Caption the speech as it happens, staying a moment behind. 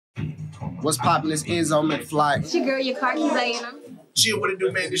What's poppin'? It's Enzo McFly. It's your girl, your car keys Diana. Chill, what it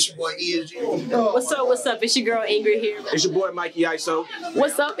do, man? This your boy ESG. What's up? What's up? It's your girl Ingrid here. It's your boy Mikey ISO.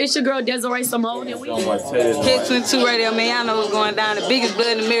 What's up? It's your girl Desiree Simone. And we Catch 22 Radio, man. Y'all know what's going down. The biggest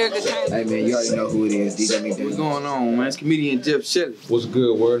blood in America. Hey, man, you already know who it is. DJ McDaniel. What's going on, man? It's comedian Jeff Shelley. What's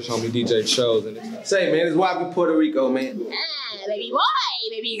good, word? Show me DJ Chose. Say, man, it's Wabby Puerto Rico, man. baby boy,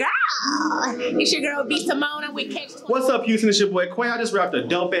 baby girl. It's your girl B Simone. I'm with Catch 22. What's up, Houston? It's your boy Quay. I just wrapped a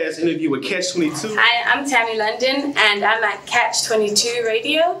dope-ass interview with Catch 22. Hi, I'm Tammy London, and I'm at Catch 22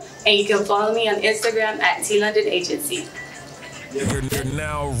 Radio, and you can follow me on Instagram at T London Agency. You're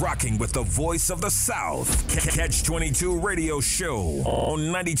now rocking with the voice of the South. Catch 22 Radio Show on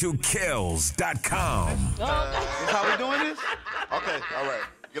 92kills.com. How we doing this? Okay, all right.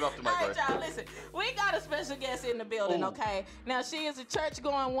 Get off the mic. All right, y'all, listen. We got a special guest in the building, okay? Now, she is a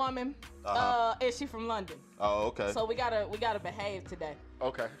church-going woman, and she from London. Oh, okay. So we gotta behave today.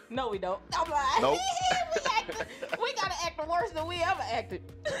 Okay. No, we don't. I'm like, nope. we gotta act worse than we ever acted.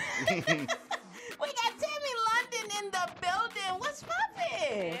 We got Tammy London in the building. What's poppin'?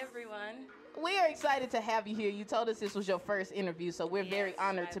 Hey, everyone. We are excited to have you here. You told us this was your first interview, so we're very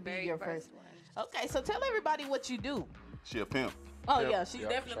honored to be your first one. Okay, so tell everybody what you do. She a pimp. Oh, yeah, she's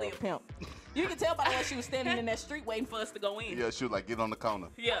definitely a pimp. You can tell by the way she was standing in that street waiting for us to go in. Yeah, she was like, get on the corner.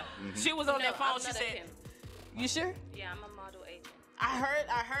 Yeah. She was on that phone. She said, pimp. You sure? Yeah, I'm a model agent.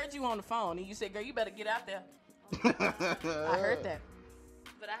 I heard you on the phone, and you said, girl, you better get out there. I heard that.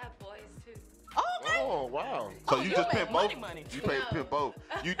 But I have boys, too. Oh, okay. Oh, wow. So you just pimp both? Money. You pimp both.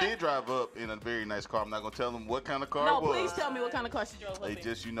 You did drive up in a very nice car. I'm not going to tell them what kind of car it was. No, please tell me what kind of car she drove up in.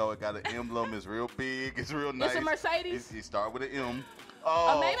 Just, you know, it got an emblem. It's real big. It's real nice. It's a Mercedes? It started with an M. A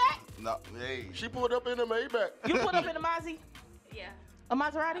Maybach? No, hey. She pulled up in a Maybach. You pulled up in a Mazzy? Yeah. A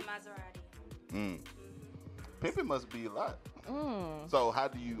Maserati? A Maserati. Pimping must be a lot. So how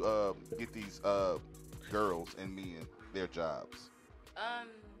do you get these girls and men their jobs?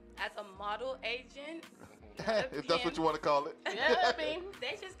 As a model agent. If that's what you want to call it. Yeah, I mean.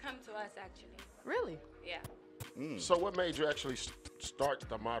 They just come to us, actually. Really? Yeah. So what made you actually start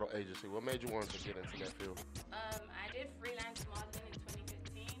the model agency? What made you want to get into that field? I did freelance modeling in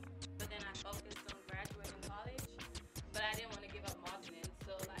 2015, but then I focused on graduating college. But I didn't want to give up modeling,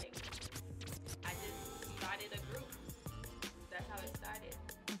 so like I just started a group. That's how it started.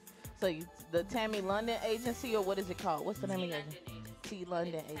 So the Tammy London Agency, or what is it called? What's the name of the agency? T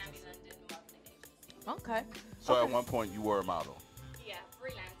London Agency. Tammy London Modeling Agency. Okay. So at one point you were a model. Yeah,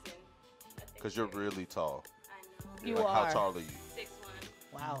 freelancing. Because you're really tall. I know. You like, are. How tall are you? 6'1".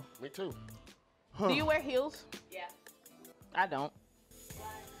 Wow. Me too. Huh. Do you wear heels? Yeah. I don't. Why?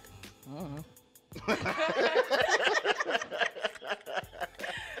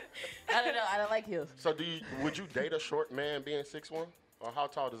 I don't know. I don't like heels. So would you date a short man being 6'1"? Or how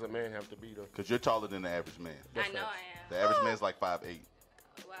tall does a man have to be to? Because you're taller than the average man. I know I am. The average man's like 5'8".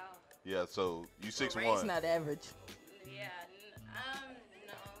 Wow. Yeah, so you 6'1". It's not average. Yeah.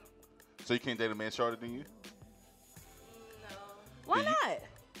 No. So you can't date a man shorter than you? No. Why not?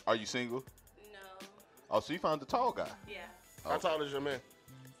 Are you single? No. Oh, so you found the tall guy. Yeah. How tall is your man?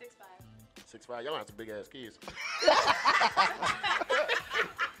 6'5". 6'5". Y'all have some big ass kids.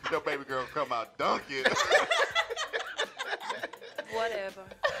 Your baby girl come out dunking. Whatever.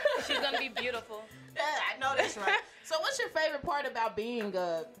 She's gonna be beautiful. Yeah, I know that's right. So what's your favorite part about being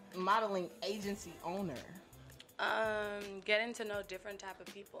a modeling agency owner? Getting to know different type of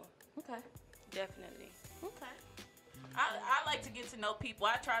people. Okay. Definitely. Okay. I like to get to know people.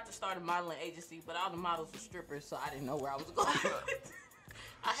 I tried to start a modeling agency, but all the models were strippers, so I didn't know where I was going.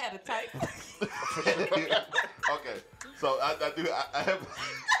 I had a type. Okay, so I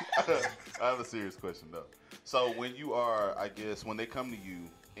have a serious question though. So when you are, I guess, when they come to you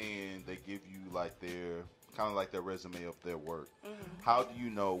and they give you like their kind of like their resume of their work, how do you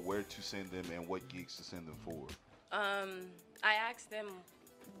know where to send them and what gigs to send them for? I ask them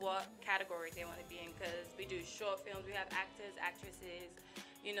what category they want to be in, because we do short films, we have actors, actresses,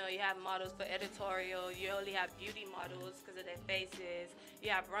 you know, you have models for editorial, you only have beauty models because of their faces, you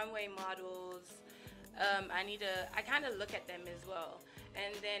have runway models. I kind of look at them as well.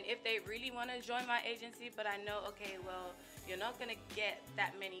 And then if they really want to join my agency, but I know, okay, well, you're not going to get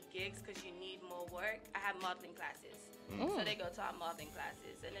that many gigs because you need more work, I have modeling classes. So they go to our modeling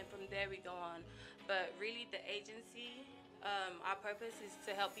classes, and then from there we go on. But really the agency, our purpose is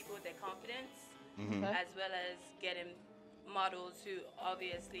to help people with their confidence, as well as getting models who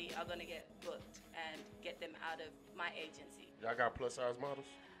obviously are going to get booked and get them out of my agency. Y'all got plus size models?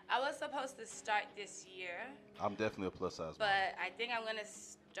 I was supposed to start this year. I'm definitely a plus size model. But I think I'm going to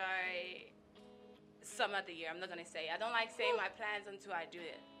start some other year. I'm not going to say. I don't like saying my plans until I do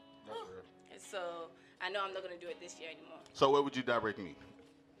it. That's real. So I know I'm not gonna do it this year anymore. So where would you direct me?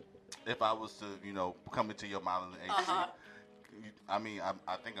 If I was to, come into your modeling agency, I mean,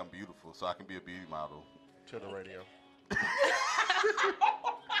 I think I'm beautiful, so I can be a beauty model. To the radio.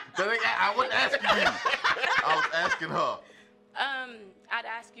 I wasn't asking you. I was asking her. I'd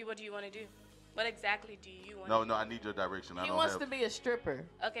ask you, what do you want to do? What exactly do you want? No, I need your direction. He wants to be a stripper.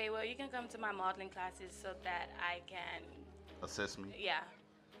 Okay, well, you can come to my modeling classes so that I can assess me. Yeah.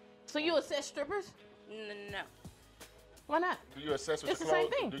 So you assess strippers? No. Why not? Do you assess with It's the the clothes?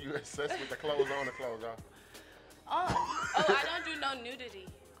 same thing. Do you assess with the clothes on or clothes off? Oh, I don't do no nudity.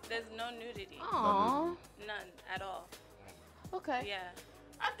 There's no nudity. Aww. None at all. Okay. Yeah.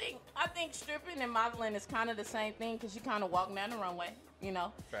 I think stripping and modeling is kind of the same thing because you kind of walk down the runway,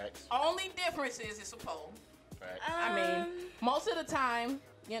 Facts. Only difference is it's a pole. Facts. I mean, most of the time,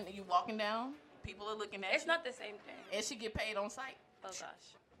 you walking down, people are looking at It's not the same thing. and she get paid on site. Oh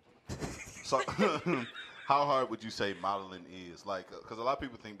gosh. So, how hard would you say modeling is? Like, because a lot of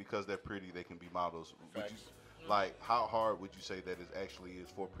people think because they're pretty, they can be models. Would you, like, how hard would you say that it actually is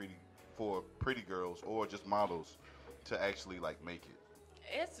for pretty girls or just models to actually like make it?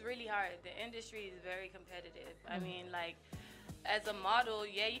 It's really hard. The industry is very competitive. I mean, like, as a model,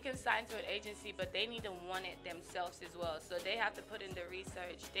 yeah, you can sign to an agency, but they need to want it themselves as well. So they have to put in the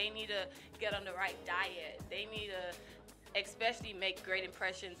research. They need to get on the right diet. They need to especially make great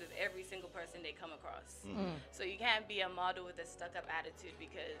impressions with every single person they come across. So you can't be a model with a stuck-up attitude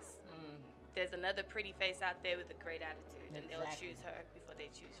because there's another pretty face out there with a great attitude, and they'll choose her before they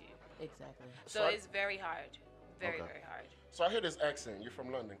choose you. Exactly. So it's very hard. Very hard. So I hear this accent. You're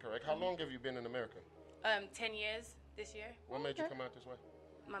from London, correct? How long have you been in America? 10 years this year. What made you come out this way?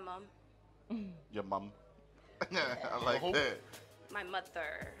 My mom. Your mom. I like Who? that. My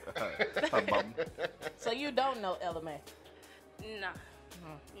mother. Her mom. So you don't know LMA?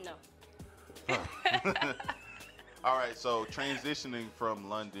 No. All right. So transitioning from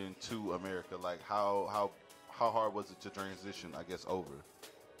London to America, like how hard was it to transition? I guess over.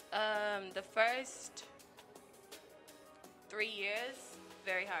 The first 3 years,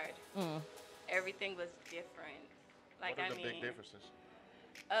 very hard. Everything was different. Like, What are the big differences?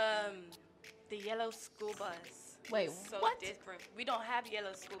 The yellow school bus. Wait, is so what? different. We don't have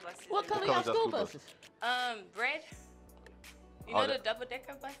yellow school buses. What color color's y'all your school school buses? Red. You Oh, know the that-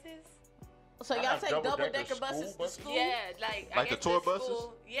 double-decker buses? So I y'all have take double-decker double-decker school buses to buses? school? Yeah, like I Like the guess tour at buses?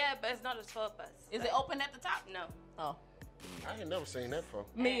 school- Yeah, but it's not a tour bus. Is it open at the top? No. Oh. I ain't never seen that before.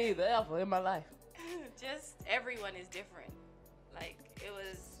 Me either, ever in my life. Just everyone is different. Like, it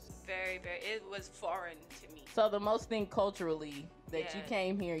was it was foreign to me. So the most thing culturally that you Yeah.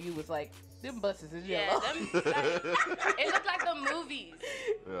 came here, you was like, them buses is Yeah, yellow. it looked like the movies.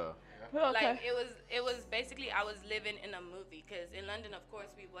 Yeah. Okay. Like it was basically I was living in a movie because in London, of course,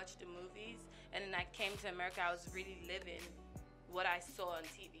 we watched the movies, and then I came to America. I was really living what I saw on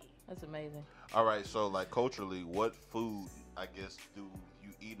TV. That's amazing. All right. So like culturally, what food I guess do you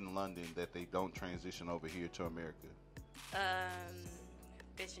eat in London that they don't transition over here to America?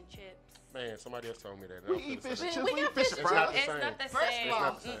 Fish and chips. Man, somebody else told me that. We eat fish and We chips. We got eat fish fish and and It's not fries. the It's same. not the First same. of all,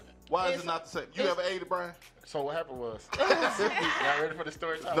 Not the same. Why is It's- it not the same? You ever ate it, Brian? So what happened was, y'all ready for the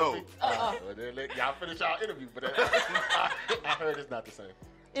story time? No. Well, then y'all finish y'all interview, but I heard it's not the same.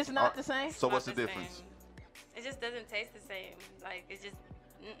 It's not the same? So what's Not the the difference? same. It just doesn't taste the same. Like it's just.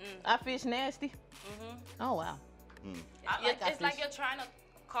 I fish nasty? Oh, wow. I like It's like you're trying to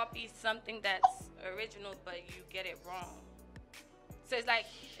copy something that's original, but you get it wrong. So it's like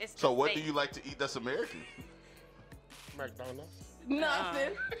it's. So the what do fake. you like to eat that's American? McDonald's.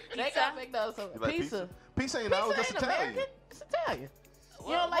 Nothing. They Pizza? got McDonald's. You like Pizza. Pizza ain't ours. That's ain't Italian. American. It's Italian. You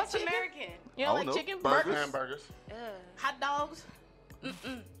Well, don't like what's chicken? American? You I don't don't like know. chicken? Burgers? Hamburgers. Hot dogs?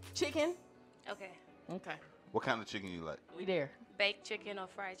 Chicken? Okay. Okay. What kind of chicken you like? We there. Baked chicken or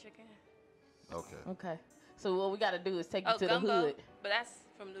fried chicken? Okay. Okay. So what we got to do is take you Oh, to gumbo. the hood. But that's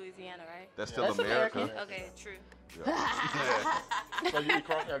from Louisiana, right? That's still That's America. American. Okay, true. So you eat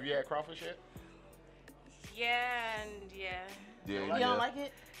crawfish? Have you had crawfish yet? Yeah, and yeah. Yeah. You don't like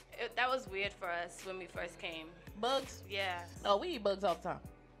it? That was weird for us when we first came. Bugs? Yeah. Oh, we eat bugs all the time.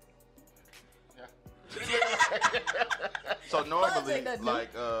 So normally, ain't nothing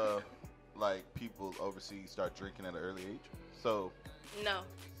new. like people overseas start drinking at an early age. So No.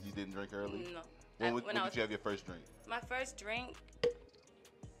 you didn't drink early. No. When When did I was- you have your first drink? My first drink,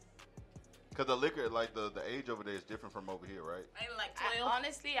 Because the liquor, like the age over there is different from over here, right? Ain't like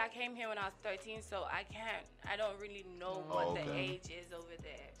honestly, I came here when I was 13, so I don't really know what the okay. age is over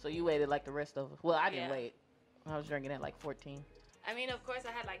there. So you waited like the rest of us. Well, I didn't Yeah. wait. I was drinking at like 14. I mean, of course,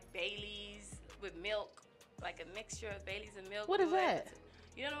 I had like Baileys with milk, like a mixture of Baileys and milk. What is that?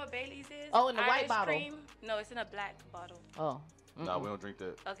 You don't know what Bailey's is? Oh, in the white Irish bottle. Cream? No, it's in a black bottle. Oh. No, we don't drink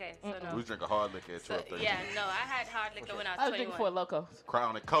that. Okay, so no. We drink a hard liquor at 12:30. Yeah, no, I had hard liquor when I was I was 21. drinking Four Locos.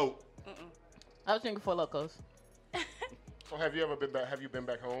 Crown and Coke. I was drinking Four Locos. So have you ever been back? Have you been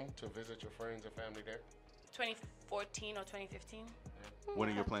back home to visit your friends and family there? 2014 or 2015. When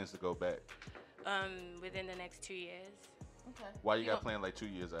are your plans to go back? Within the next 2 years. Okay. Why you got planned like 2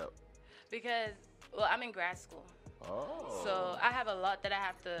 years out? Because, well, I'm in grad school. Oh. So I have a lot that I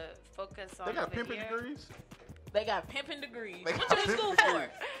have to focus on. They got over pimping here. degrees? They got pimping degrees. They What got you in school pimping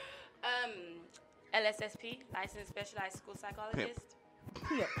for? LSSP, Licensed Specialized School Psychologist.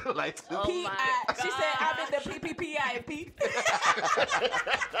 Like, Oh my She said, I'm in the PPPIP.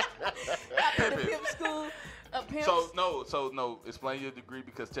 I'm in the pimp school. Pimps. So no. Explain your degree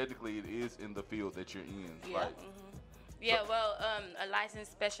because technically it is in the field that you're in, Yeah. right? Yeah, well, a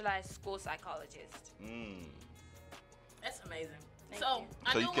licensed specialized school psychologist. That's amazing. Thank So, you.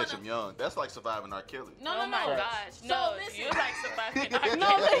 I So do you catch wanna... them young. That's like surviving R. Kelly. Oh my gosh. So No, listen. you like surviving.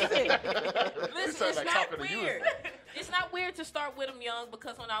 No, listen. Listen, sound it's like not talking to you. weird. It's not weird to start with them young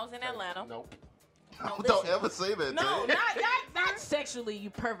because when I was in Atlanta. Nope. No, Don't listen. ever say that. No, Jay. not sexually, you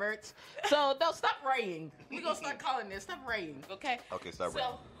perverts. So, don't stop raying. We're going to start calling this. Stop raying, okay? Okay, stop.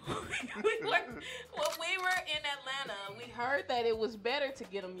 So, when we were in Atlanta, we heard that it was better to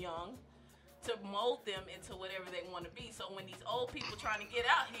get them young to mold them into whatever they want to be. So when these old people trying to get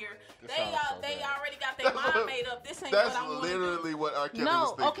out here, they already got their mind made up. This ain't That's what I want to do. literally what R. Kelly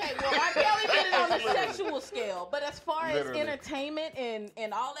was No, thinking. okay, well, R. Kelly did it on a sexual scale. But as far as Literally. entertainment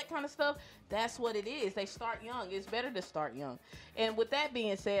and all that kind of stuff, that's what it is. They start young. It's better to start young. And with that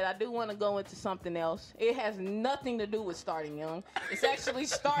being said, I do want to go into something else. It has nothing to do with starting young. It's actually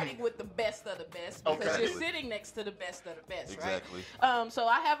starting with the best of the best because Okay. you're sitting next to the best of the best, Exactly. right? So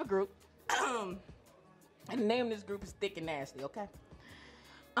I have a group. And the name of this group is Thick and Nasty, okay?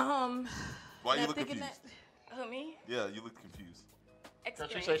 Why now you look Thick and confused? Who, me? Yeah, you look confused.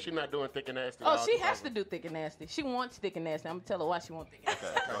 Because she Explain. said she's not doing thick and nasty. Oh, she has to do Thick and Nasty. She wants Thick and Nasty. I'm going to tell her why she wants Thick and Nasty.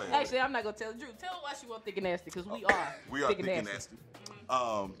 Okay, go ahead. Actually, I'm not going to tell Drew. Tell her why she wants Thick and Nasty because we are We are Thick thick and and Nasty.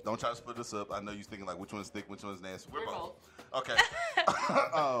 nasty. Don't try to split us up. I know you're thinking like which one's thick, which one's nasty. We're We're both. Okay.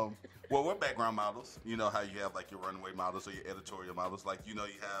 Well, we're background models. You know how you have like your runway models or your editorial models. Like you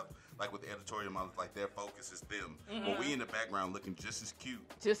have like with the editorial models, like their focus is them. But we in the background looking just as cute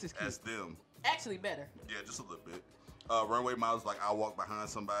Just as cute. as them. Actually, better. Yeah, just a little bit. Runway models, like I'll walk behind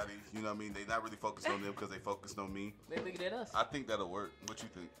somebody. You know what I mean? They not really focused on them because they focused on me. They looking at us. I think that'll work. What you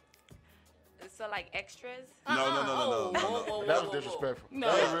think? So like extras? No. That was disrespectful. No.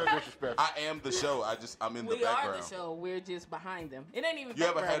 That was real disrespectful. I am the show. I'm in the We are background. the show. We're just behind them. It ain't even You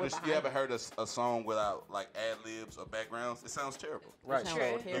ever background. heard we're you behind ever heard a song without like ad libs or backgrounds? It sounds terrible. Right. Sounds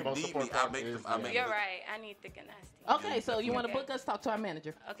So true. the most Need me, important I part make is them. I make You're them. right. I need thick and nasty. Okay, so you want to Okay. book us? Talk to our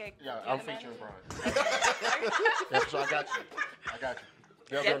manager. Okay. Yeah, you're I'm the featuring manager? Brian. Yeah, so I got you.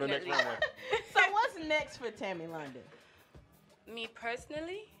 They'll go to the next Definitely. runway. So what's next for Tammy London? Me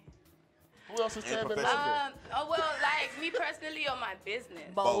personally? Who else is And Tammy professional. London? Like me personally or my business?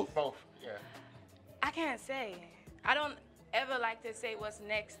 Both. Both. Yeah. I can't say. I don't ever like to say what's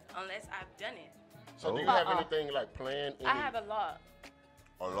next unless I've done it. So do you have anything like planned? I have a lot.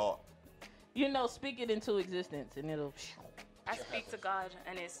 A lot. You know, speak it into existence, and it'll. I speak to God,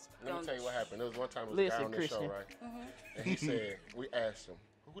 and it's. Let me tell you what happened. There was one time it was Listen, a guy on this show, Christian. right? And he said, we asked him,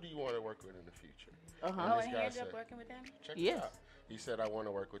 who do you want to work with in the future? Oh, this and he guy ended up said- working with them? Check Yes. this out. He said, I want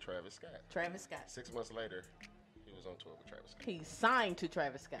to work with Travis Scott. Travis Scott. 6 months later, he was on tour with Travis Scott. He's signed to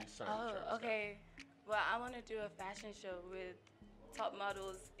Travis Scott. He signed with Oh, Travis okay. Well, I want to do a fashion show with top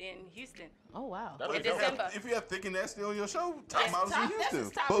models in Houston. Oh wow. That'd In be dope. December. If you have thick and nasty on your show, top Yes, models in That's Houston.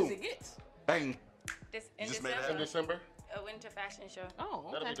 as top Boom. as it gets. Bang. In just made it December, In December? a winter fashion show. Oh,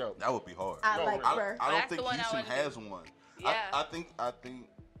 That'll okay. be dope. That would be hard. I No, like I- fur. I don't That's the think one I Houston wanna do. has one. Yeah. I think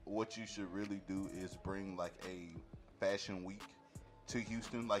what you should really do is bring like a fashion week to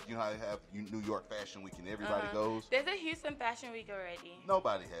Houston. Like you know how you have New York Fashion Week and everybody goes. There's a Houston Fashion Week already.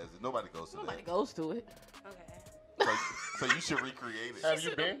 Nobody has it. Nobody goes to Nobody that. goes to it. Okay. So you should recreate it. Have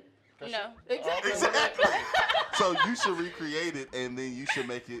you been? No. Exactly. Exactly. So you should recreate it, and then you should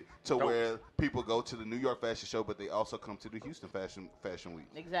make it to where people go to the New York Fashion Show, but they also come to the Houston Fashion Week.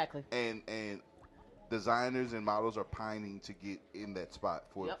 Exactly. And designers and models are pining to get in that spot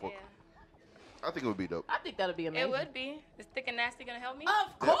for. Yep. for Yeah. I think it would be dope. I think that'll be amazing. It would be. Is Thick and Nasty gonna help me?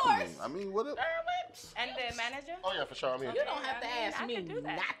 Of course. Definitely. I mean, what? And the manager? Oh, yeah, for sure. I mean, You don't have to I mean, ask I me can do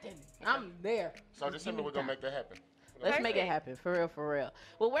that. nothing. I'm there. so December, we're going to make that happen. Let's make it Perfect. happen. For real, for real.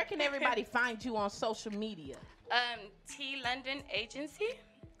 Well, where can everybody find you on social media? T London Agency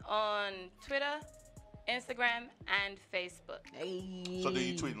on Twitter, Instagram, and Facebook. So do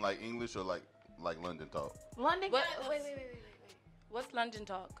you tweet in like English or like London talk? London. Wait. What's London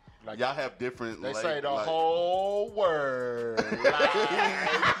talk? Like, y'all have different. They like, say the whole word.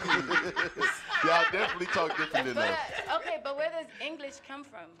 Y'all definitely talk different than us. Okay, but where does English come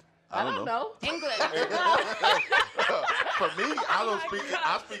from? I don't know. English. For me, I don't speak.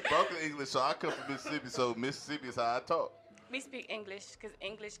 I speak broken English, so I come from Mississippi. So Mississippi is how I talk. We speak English because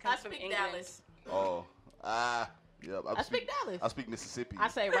English comes from England. Dallas. Oh, yep. I speak Dallas. I speak Mississippi. I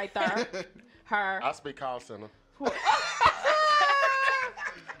say right there. Her. I speak call center.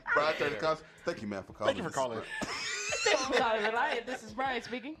 Brian, thank you, man, for calling. Thank you for calling. This is Brian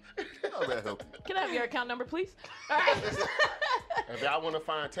speaking. Oh, man, help. Can I have your account number, please? All right. If y'all want to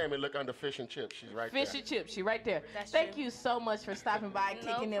find Tammy, look under Fish and Chips. She's right there. Fish and Chips. She's right there. That's Thank true. you so much for stopping by and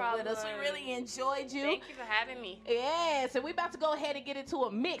kicking it with us. We really enjoyed you. Thank you for having me. Yes, and we about to go ahead and get into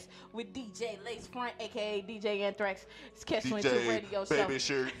a mix with DJ Lace Front, a.k.a. DJ Anthrax. It's Catch 22 Radio Show. Baby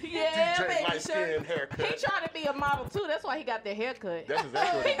shirt. Yeah, DJ baby light shirt. skin haircut. He trying to be a model, too. That's why he got the haircut. That's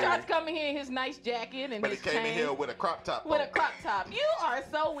exactly what He he tried did. to come in here in his nice jacket and But he his came in chain. here with a crop top With on. a crop top. You are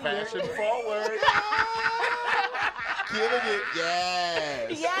so weird. Fashion forward. Killing it.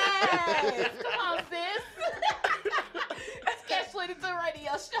 Yes. Yes. Come on, sis. It's Catch 22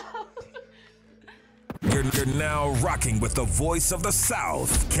 Radio Show. You're now rocking with the voice of the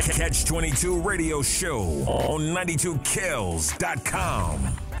South. Catch 22 Radio Show on 92kills.com.